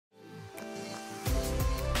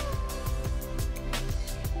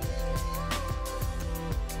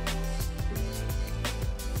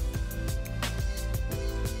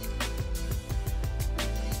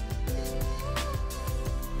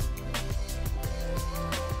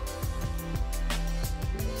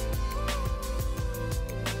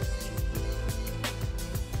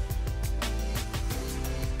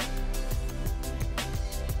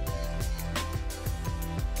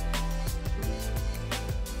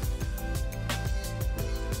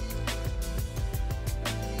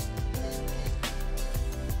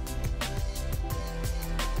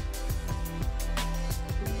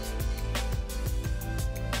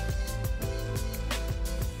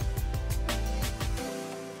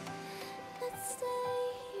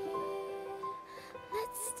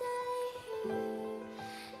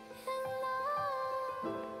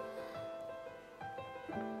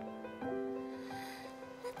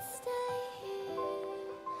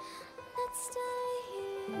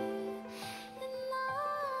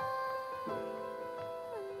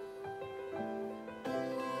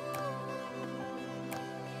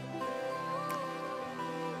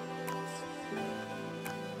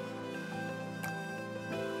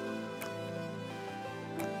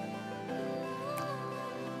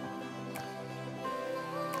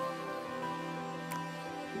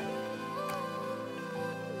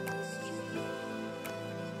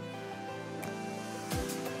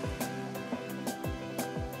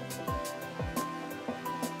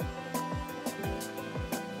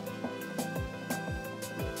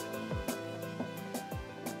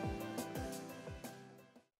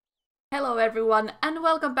Hello everyone and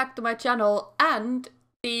welcome back to my channel and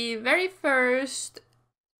the very first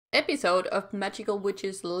episode of Magickal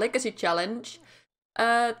Witch's Legacy Challenge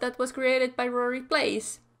that was created by Rory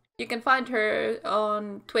Plays. You can find her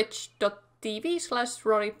on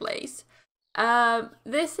twitch.tv/Rory Plays.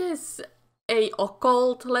 This is a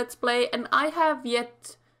occult let's play and I have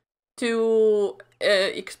yet to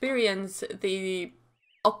experience the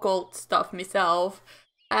occult stuff myself,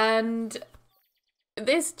 and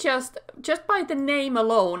this just by the name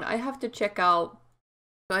alone, I have to check out.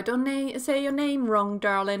 So I don't say your name wrong,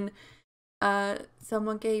 darling.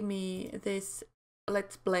 Someone gave me this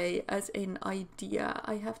let's play as an idea.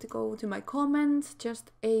 I have to go to my comments.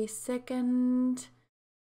 Just a second.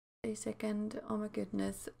 Oh my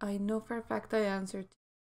goodness. I know for a fact I answered.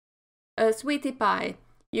 Sweetie Pie,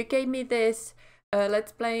 you gave me this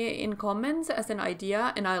let's play in comments as an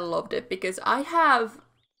idea, and I loved it because I have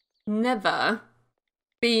never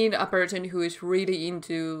been a person who is really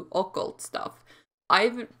into occult stuff.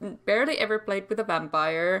 I've barely ever played with a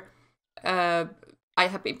vampire. I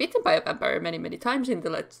have been bitten by a vampire many times in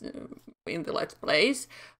the let's plays.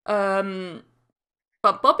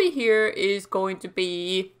 But Bobby here is going to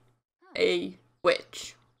be a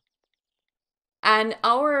witch. And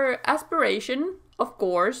our aspiration, of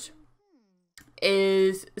course,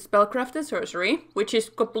 is spellcraft and sorcery, which is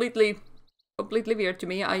completely weird to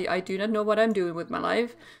me. I do not know what I'm doing with my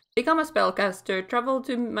life. Become a spellcaster, travel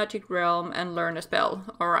to Magic Realm, and learn a spell.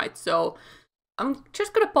 Alright, so I'm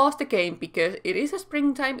just gonna pause the game because it is a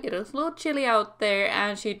springtime, it is a little chilly out there,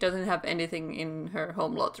 and she doesn't have anything in her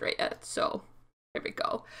home lottery yet. So, here we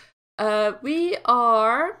go. We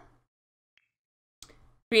are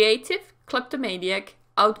creative, kleptomaniac,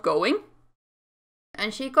 outgoing,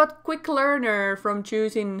 and she got quick learner from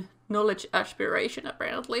choosing knowledge aspiration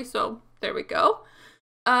apparently, so there we go.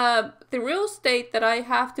 The rules state that I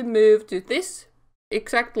have to move to this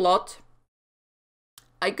exact lot.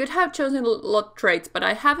 I could have chosen lot traits, but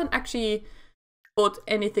I haven't actually put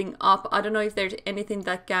anything up. I don't know if there's anything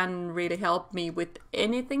that can really help me with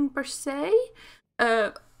anything per se.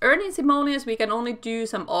 Earning simoleons, we can only do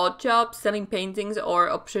some odd jobs, selling paintings, or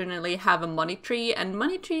optionally have a money tree. And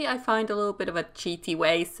money tree I find a little bit of a cheaty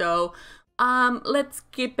way, so let's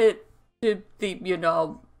keep it to the, you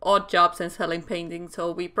know, odd jobs and selling paintings.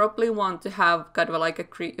 So we probably want to have kind of like a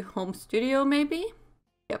home studio maybe?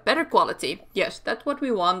 Yeah, better quality. Yes, that's what we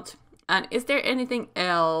want. And is there anything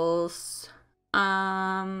else?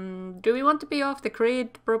 Do we want to be off the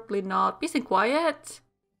grid? Probably not. Peace and quiet.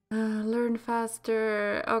 Learn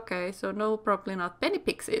faster. Okay, so no, probably not. Penny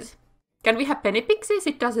pixies. Can we have penny pixies?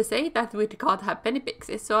 It doesn't say that we can't have penny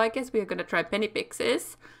pixies, so I guess we are gonna try penny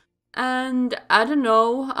pixies. And I don't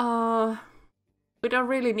know, we don't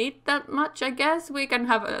really need that much, I guess. We can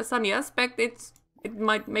have a sunny aspect. It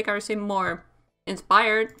might make our sim more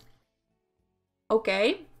inspired.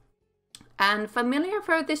 Okay. And familiar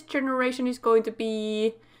for this generation is going to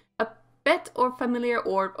be a pet or familiar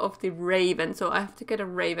orb of the raven. So I have to get a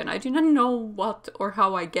raven. I do not know what or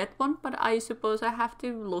how I get one, but I suppose I have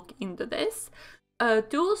to look into this.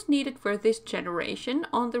 Tools needed for this generation.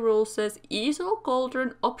 On the rule says easel,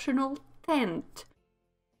 cauldron, optional tent.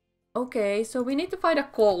 Okay, so we need to find a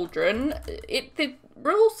cauldron. The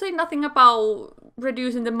rules say nothing about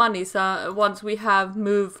reducing the money once we have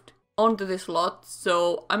moved onto this lot,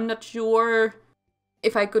 so I'm not sure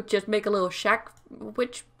if I could just make a little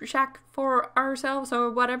witch shack for ourselves or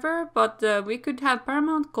whatever, but we could have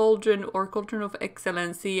Paramount Cauldron or Cauldron of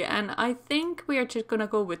Excellency, and I think we are just gonna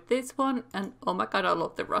go with this one. And oh my god, I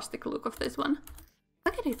love the rustic look of this one.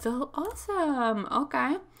 Look at it, so awesome.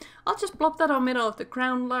 Okay, I'll just plop that on middle of the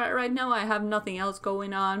ground right now. I have nothing else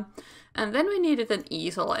going on. And then we needed an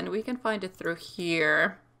easel, and we can find it through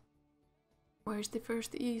here. Where's the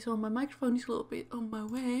first easel? My microphone is a little bit on my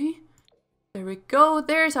way. There we go,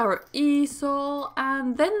 there's our easel,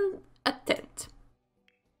 and then a tent.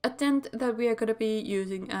 A tent that we are gonna be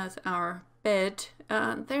using as our bed.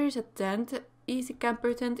 There's a tent, easy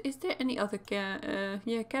camper tent. Is there any other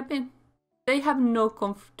cabin? They have no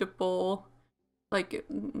comfortable, like,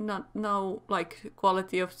 no like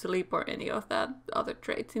quality of sleep or any of that other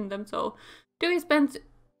traits in them. So do we spend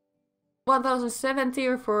 1070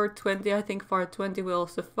 or 420? I think 420 will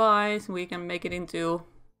suffice. We can make it into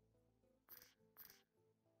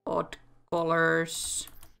odd colors.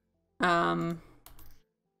 Why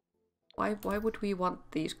would we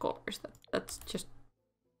want these colors? That's just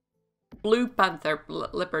blue, panther,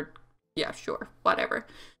 leopard. Yeah, sure, whatever.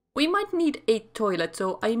 We might need a toilet,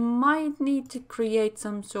 so I might need to create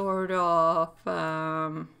some sort of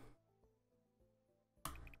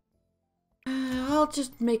I'll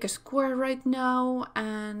just make a square right now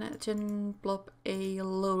and then plop a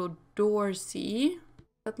little door C.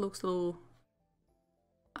 That looks a little...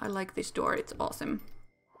 I like this door, it's awesome.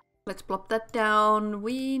 Let's plop that down.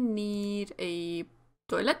 We need a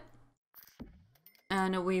toilet.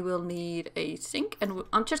 And we will need a sink. And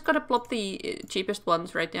I'm just gonna plop the cheapest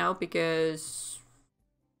ones right now because...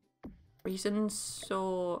 reasons.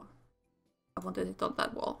 So I wanted it on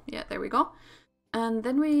that wall. Yeah, there we go. And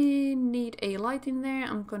then we need a light in there.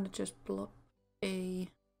 I'm gonna just plop a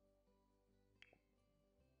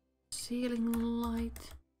ceiling light.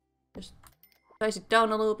 Just size it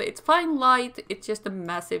down a little bit. It's fine light. It's just a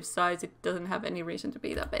massive size. It doesn't have any reason to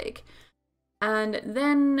be that big. And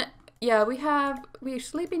then, yeah, we're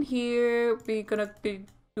sleeping here. We're gonna be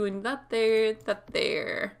doing that there, that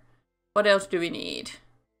there. What else do we need?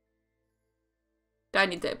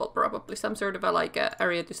 Dining table, probably. Some sort of a, like,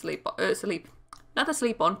 area to sleep. Not to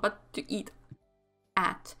sleep on, but to eat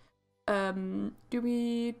at. Do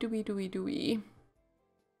we?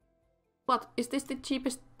 What? Is this the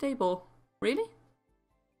cheapest table? Really?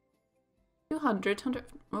 200, 100.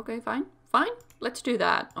 Okay, fine. Fine. Let's do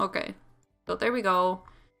that. Okay. So there we go.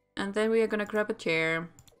 And then we are gonna grab a chair.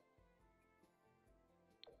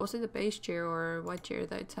 Was it a beige chair or white chair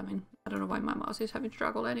that it's having? I don't know why my mouse is having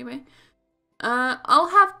struggle anyway. I'll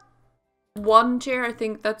have one chair. I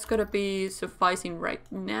think that's gonna be sufficing right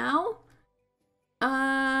now.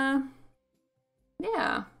 Yeah.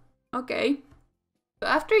 Okay. So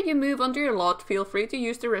after you move onto your lot, feel free to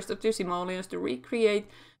use the rest of your simoleons to recreate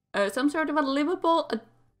some sort of a livable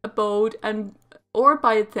abode or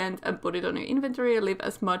buy a tent and put it on your inventory and live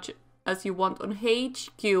as much as you want on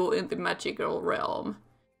HQ in the magical realm.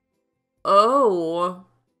 Oh.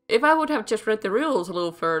 If I would have just read the rules a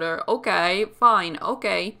little further. Okay, fine,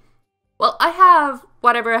 okay. Well, I have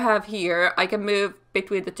whatever I have here. I can move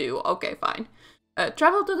between the two. Okay, fine.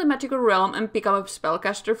 Travel to the magical realm and become a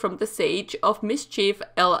spellcaster from the Sage of Mischief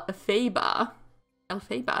Elphaba.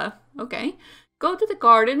 Elphaba, okay. Go to the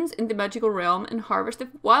gardens in the magical realm and harvest a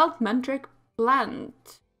wild mandrake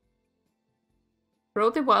plant.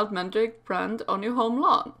 Grow the wild mandrake plant on your home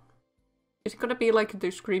lawn. Is it gonna be like the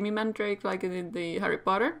screamy mandrake like in the Harry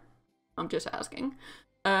Potter? I'm just asking.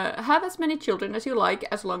 Have as many children as you like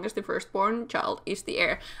as long as the firstborn child is the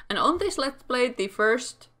heir. And on this Let's Play, the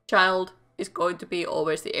first child is going to be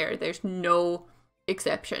always the heir. There's no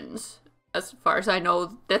exceptions. As far as I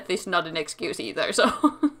know, death is not an excuse either,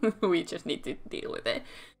 so we just need to deal with it.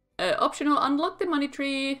 Optional, unlock the money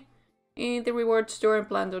tree in the reward store and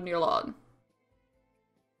plant on your lawn.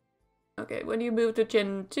 Okay, when you move to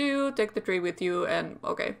Gen 2, take the tree with you and...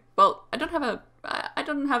 okay, well, I don't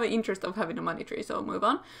have an interest of having a money tree, so move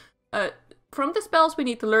on. From the spells, we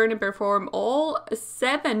need to learn and perform all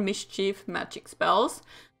 7 mischief magic spells,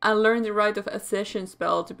 and learn the rite of accession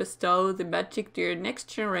spell to bestow the magic to your next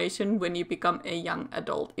generation when you become a young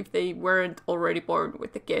adult, if they weren't already born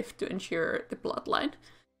with the gift to ensure the bloodline.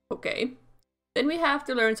 Okay. Then we have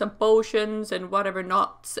to learn some potions and whatever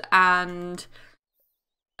nots and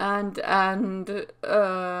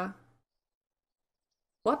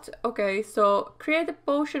what? Okay, so create a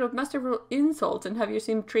potion of masterful insults and have your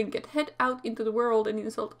sim trinket. Head out into the world and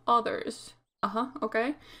insult others.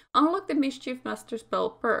 Okay. Unlock the Mischief Master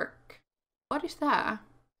spell perk. What is that?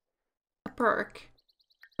 A perk.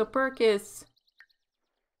 So perk is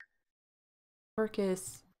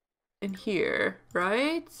in here,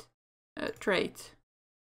 right? Trait.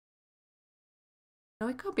 No,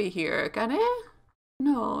 it can't be here, can it?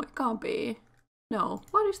 No, it can't be. No.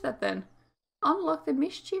 What is that then? Unlock the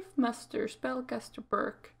Mischief Master spellcaster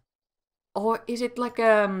perk. Or is it like,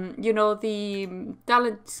 you know, the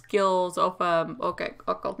talent skills of, okay,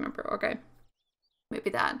 occult member, okay. Maybe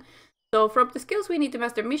that. So from the skills we need to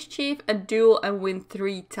master Mischief and Duel and win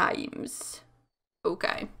 3 times.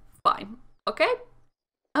 Okay, fine. Okay?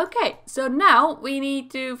 Okay, so now we need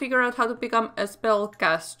to figure out how to become a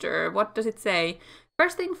spellcaster. What does it say?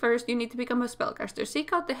 First thing first, you need to become a spellcaster.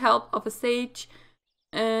 Seek out the help of a sage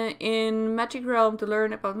in Magic Realm to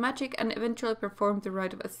learn about magic and eventually perform the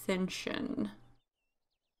rite of ascension.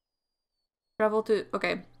 Travel to...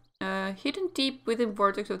 okay. Hidden deep within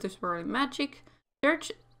vortex of the swirling magic.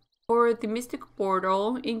 Search for the mystic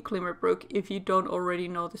portal in Glimmerbrook if you don't already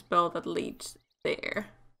know the spell that leads there.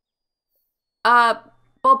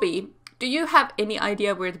 Bobby, do you have any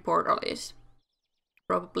idea where the portal is?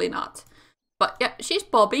 Probably not. But yeah, she's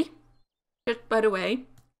Bobby. Just by the way.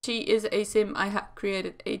 She is a sim I have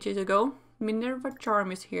created ages ago. Minerva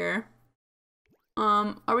Charm is here.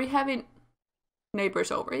 Are we having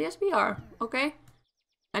neighbors over? Yes, we are. Okay.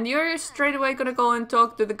 And you're straight away gonna go and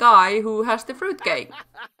talk to the guy who has the fruitcake.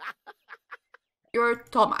 You're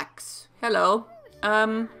Tomax. Hello.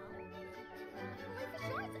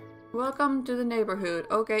 Welcome to the neighborhood.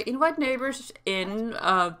 Okay, invite neighbors in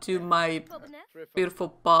to my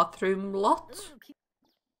beautiful bathroom lot.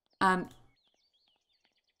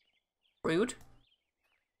 Rude.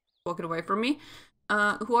 Walking away from me.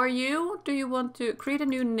 Who are you? Do you want to create a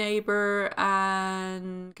new neighbor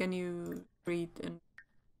and can you greet and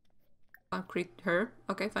greet her?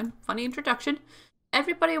 Okay, fine. Funny introduction.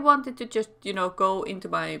 Everybody wanted to just, you know, go into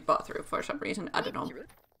my bathroom for some reason. I don't know.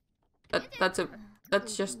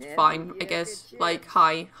 That's just fine, I guess. Like,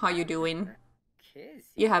 hi, how you doing?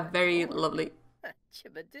 You have very lovely... She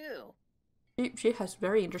has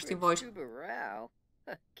very interesting voice.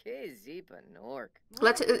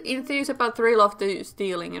 Let's enthuse about thrill of the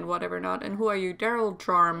stealing and whatever not. And who are you? Daryl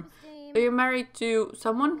Charm. Are you married to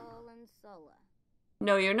someone?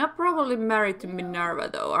 No, you're not probably married to Minerva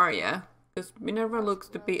though, are you? Because Minerva looks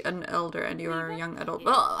to be an elder and you're a young adult.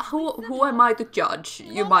 Well, who am I to judge?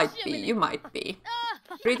 You might be, you might be.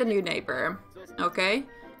 Greet a new neighbor. Okay.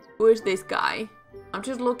 Who is this guy? I'm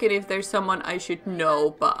just looking if there's someone I should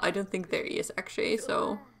know, but I don't think there is actually,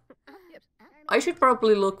 so... I should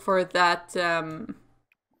probably look for that, Can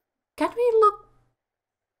we look?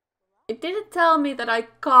 It didn't tell me that I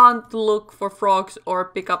can't look for frogs or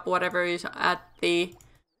pick up whatever is at the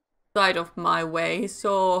side of my way,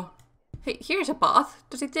 so... Hey, here's a path.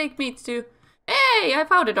 Does it take me to... Hey, I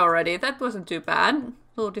found it already. That wasn't too bad. A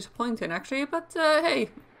little disappointing actually, but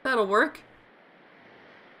hey, that'll work.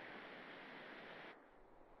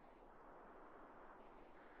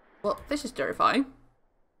 Well, this is terrifying.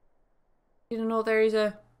 Didn't know there is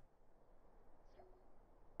a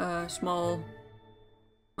small...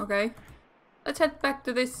 Okay. Let's head back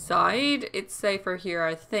to this side. It's safer here,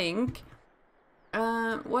 I think.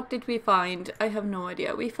 What did we find? I have no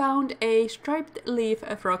idea. We found a striped leaf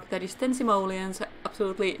frog that is 10 simoleons.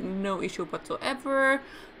 Absolutely no issue whatsoever.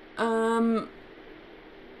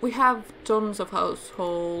 We have tons of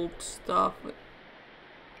household stuff.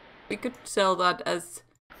 We could sell that as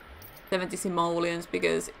 70 simoleons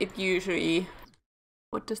because it usually...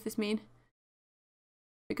 What does this mean?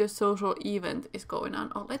 Because social event is going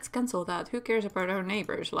on. Oh, let's cancel that. Who cares about our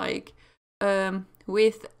neighbors? Like,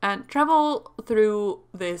 with and travel through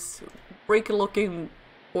this brick-looking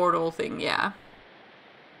portal thing. Yeah,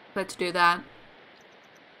 let's do that.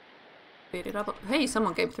 Speed it up. Hey,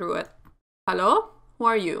 someone came through it. Hello? Who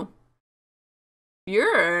are you?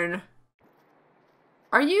 Björn.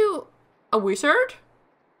 Are you a wizard?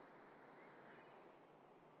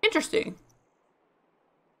 Interesting.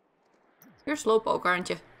 You're Slowpoke, aren't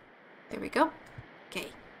you? There we go. Okay.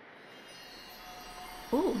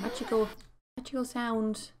 Oh, magical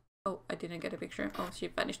sounds. Oh, I didn't get a picture. Oh, she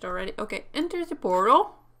vanished already. Okay, enter the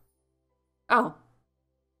portal. Oh.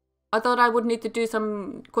 I thought I would need to do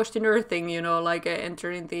some questionnaire thing, you know, like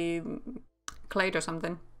entering the clade or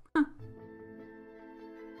something. Huh.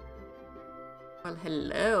 Well,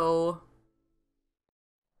 hello.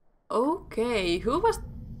 Okay, who was...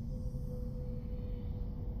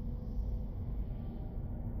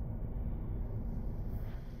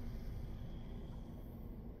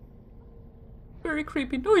 Very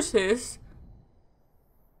creepy noises.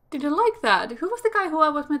 Didn't like that. Who was the guy who I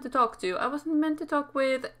was meant to talk to? I was meant to talk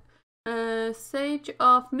with Sage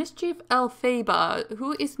of Mischief Elphaba.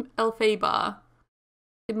 Who is Elphaba?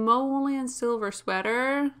 Simoleon Silver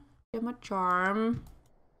Sweater. Gemma Charm.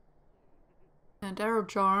 And Arrow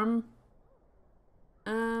Charm.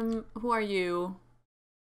 Who are you?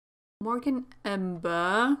 Morgan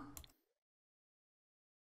Ember.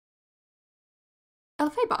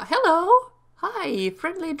 Elphaba, hello! Hi,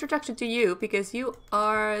 friendly introduction to you, because you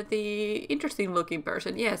are the interesting looking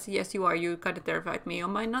person. Yes, you are. You kind of terrified me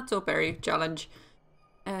on my not so berry challenge.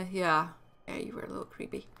 Yeah, you were a little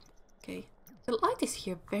creepy. Okay. The light is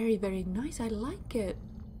here very, very nice. I like it.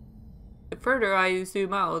 The further I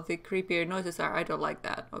zoom out, the creepier noises are. I don't like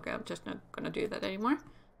that. Okay, I'm just not gonna do that anymore.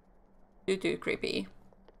 Too creepy.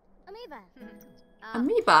 Amoeba.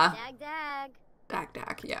 Amoeba? Dag dag.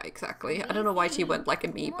 Dag, yeah, exactly. I don't know why she went like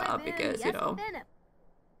amoeba, because, you know...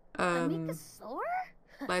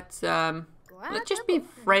 Let's just be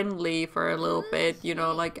friendly for a little bit, you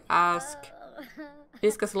know, like ask,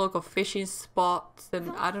 discuss local fishing spots,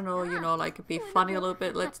 and I don't know, you know, like be funny a little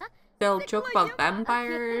bit. Let's tell joke about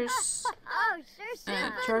vampires.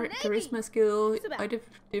 Charisma skill,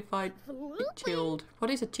 identified chichilled.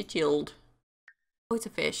 What is a chichilled? Oh, it's a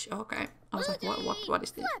fish. Okay. I was like, what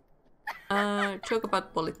is this? Joke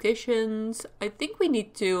about politicians. I think we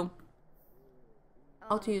need to...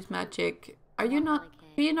 How to use magic. Are you not...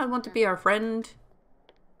 Do you not want to be our friend?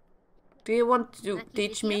 Do you want to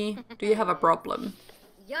teach me? Do you have a problem?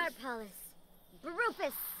 Yarpalis.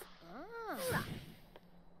 Barufus.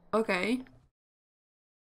 Okay.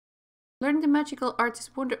 Learn the magical arts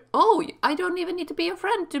is wonder. Oh, I don't even need to be a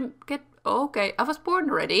friend to get. Okay, I was born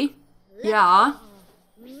already. Yeah.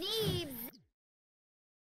 Neebs.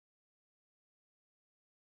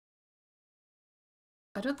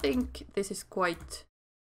 I don't think this is quite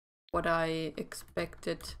what I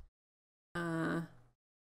expected.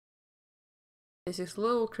 This is a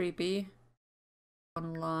little creepy.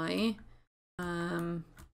 Can't lie.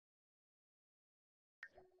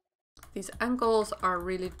 These ankles are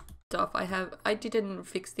really tough. I didn't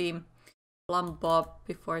fix the plumb bob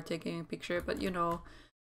before taking a picture, but you know,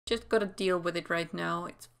 just gotta deal with it right now.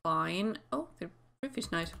 It's fine. Oh, the roof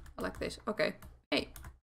is nice. I like this. Okay. Hey,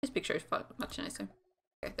 this picture is much nicer.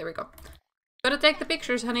 Okay, there we go. Gotta take the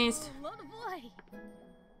pictures, honeys.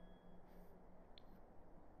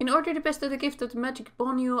 In order to bestow the gift of the magic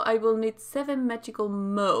upon you, I will need 7 magical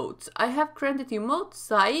motes. I have granted you mote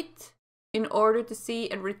sight in order to see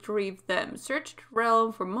and retrieve them. Search the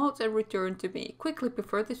realm for motes and return to me quickly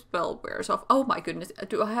before the spell wears off. Oh my goodness,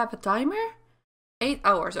 do I have a timer? 8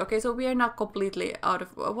 hours. Okay, so we are not completely out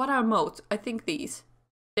of... What are motes? I think these.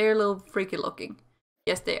 They're a little freaky looking.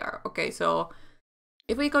 Yes, they are. Okay, so...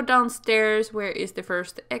 If we go downstairs, where is the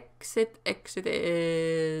first exit? Exit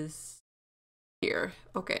is... here.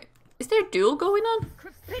 Okay. Is there a duel going on?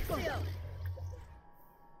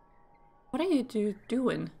 What are you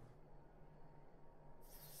doing?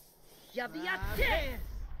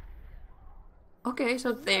 Okay,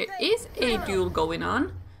 so there is a duel going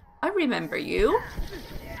on. I remember you.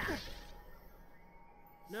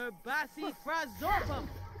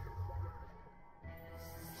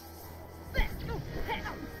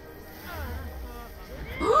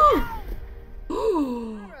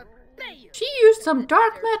 She used some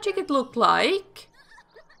dark magic, it looked like.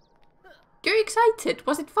 You're excited.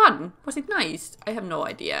 Was it fun? Was it nice? I have no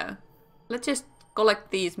idea. Let's just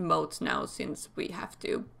collect these motes now, since we have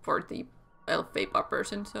to for the elf vapor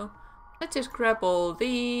person. So let's just grab all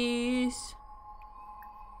these.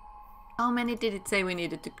 How many did it say we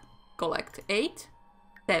needed to collect? 8?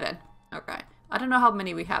 7. Okay. I don't know how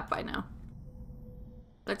many we have by now.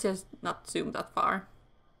 Let's just not zoom that far.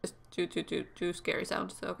 Just too scary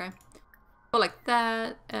sounds. Okay. Collect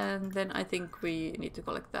that, and then I think we need to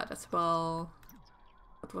collect that as well.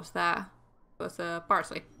 What was that? It was a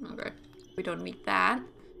parsley. Okay. We don't need that.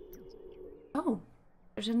 Oh,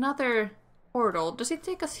 there's another portal. Does it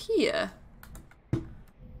take us here?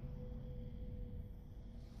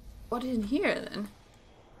 What is in here then?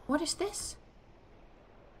 What is this?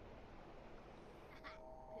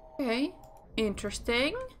 Okay,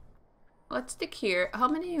 interesting. Let's stick here. How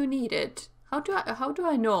many you needed? How do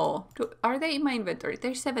I know? Are they in my inventory?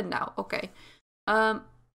 There's 7 now. Okay.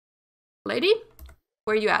 Lady,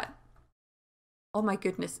 where you at? Oh my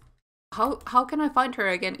goodness. How can I find her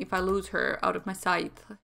again if I lose her out of my sight?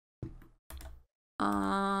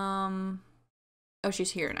 Oh,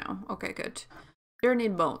 she's here now. Okay, good. Journey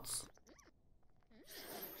in bones.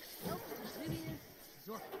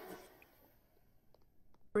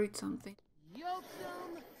 Read something.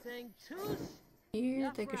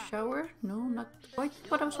 Here, take a shower. No, not quite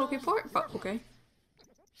what I was looking for, but okay.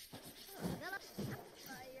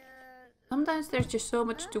 Sometimes there's just so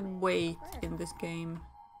much to wait in this game.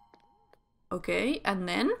 Okay, and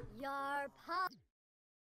then...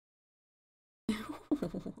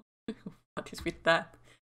 What is with that?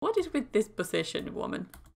 What is with this position, woman?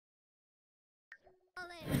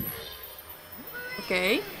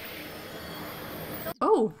 Okay.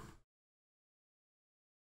 Oh!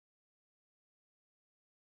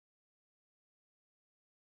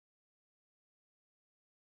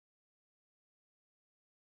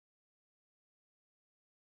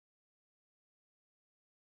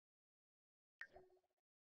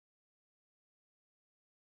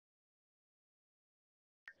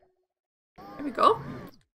 There we go.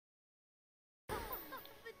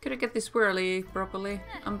 Could I get this swirly properly?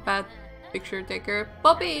 I'm bad picture taker.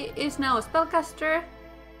 Bobby is now a spellcaster.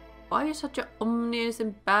 Why is such a ominous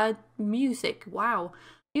and bad music? Wow.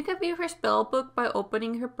 You can view her spellbook by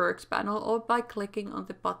opening her perks panel or by clicking on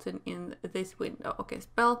the button in this window. Okay,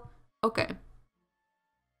 spell. Okay.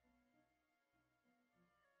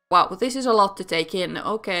 Wow, this is a lot to take in.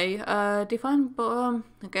 Okay, define...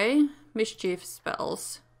 okay, mischief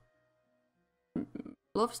spells.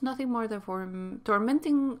 Loves nothing more than for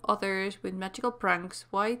tormenting others with magical pranks.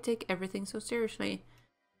 Why take everything so seriously?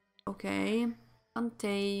 Okay.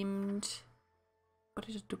 Untamed. What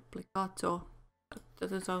is a duplicato? That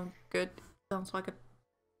doesn't sound good. Sounds like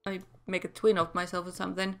I make a twin of myself or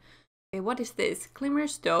something. Okay, what is this? Glimmer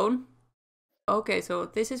stone. Okay, so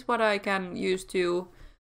this is what I can use to...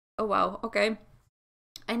 Oh wow, okay.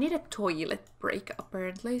 I need a toilet break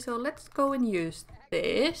apparently, so let's go and use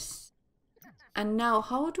this. And now,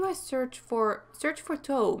 how do I search for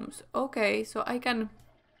tomes? Okay, so I can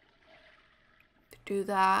do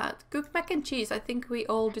that. Cook mac and cheese. I think we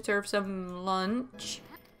all deserve some lunch.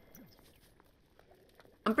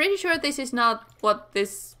 I'm pretty sure this is not what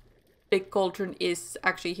this big cauldron is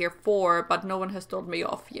actually here for, but no one has told me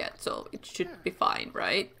off yet, so it should be fine,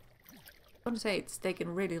 right? I want to say it's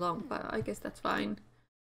taken really long, but I guess that's fine.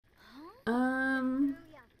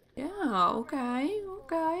 Yeah, okay.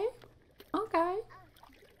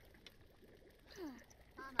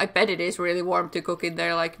 I bet it is really warm to cook in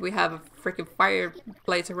there, like we have a freaking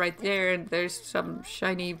fireplace right there, and there's some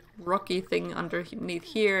shiny rocky thing underneath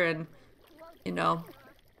here, and you know.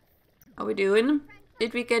 How we doing?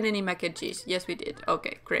 Did we get any mac and cheese? Yes, we did.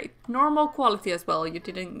 Okay, great. Normal quality as well.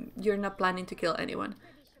 You're not planning to kill anyone.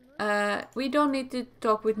 We don't need to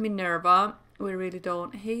talk with Minerva. We really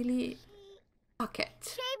don't. Haley...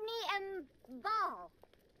 Bucket.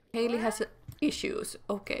 Haley has issues.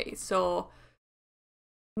 Okay, so...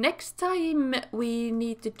 Next time we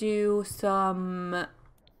need to do some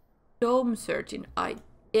dome searching, I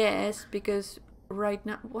guess, because right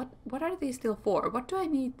now... What are these still for? What do I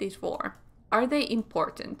need these for? Are they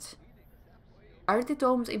important? Are the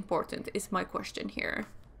domes important is my question here.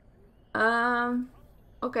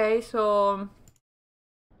 Okay, so...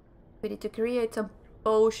 We need to create some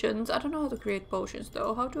potions. I don't know how to create potions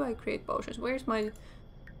though. How do I create potions? Where's my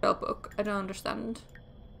spell book? I don't understand.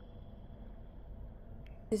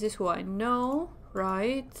 This is who I know,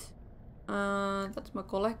 right? That's my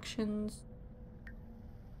collections.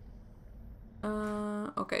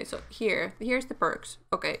 Okay, so here's the perks.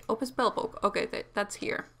 Okay, open spellbook. Okay, that's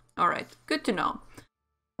here. Alright, good to know.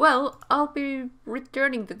 Well, I'll be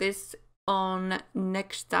returning to this on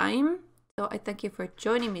next time. So I thank you for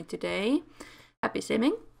joining me today. Happy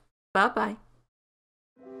simming. Bye-bye.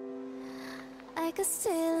 I could stay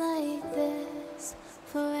like this,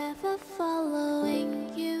 forever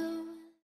following you.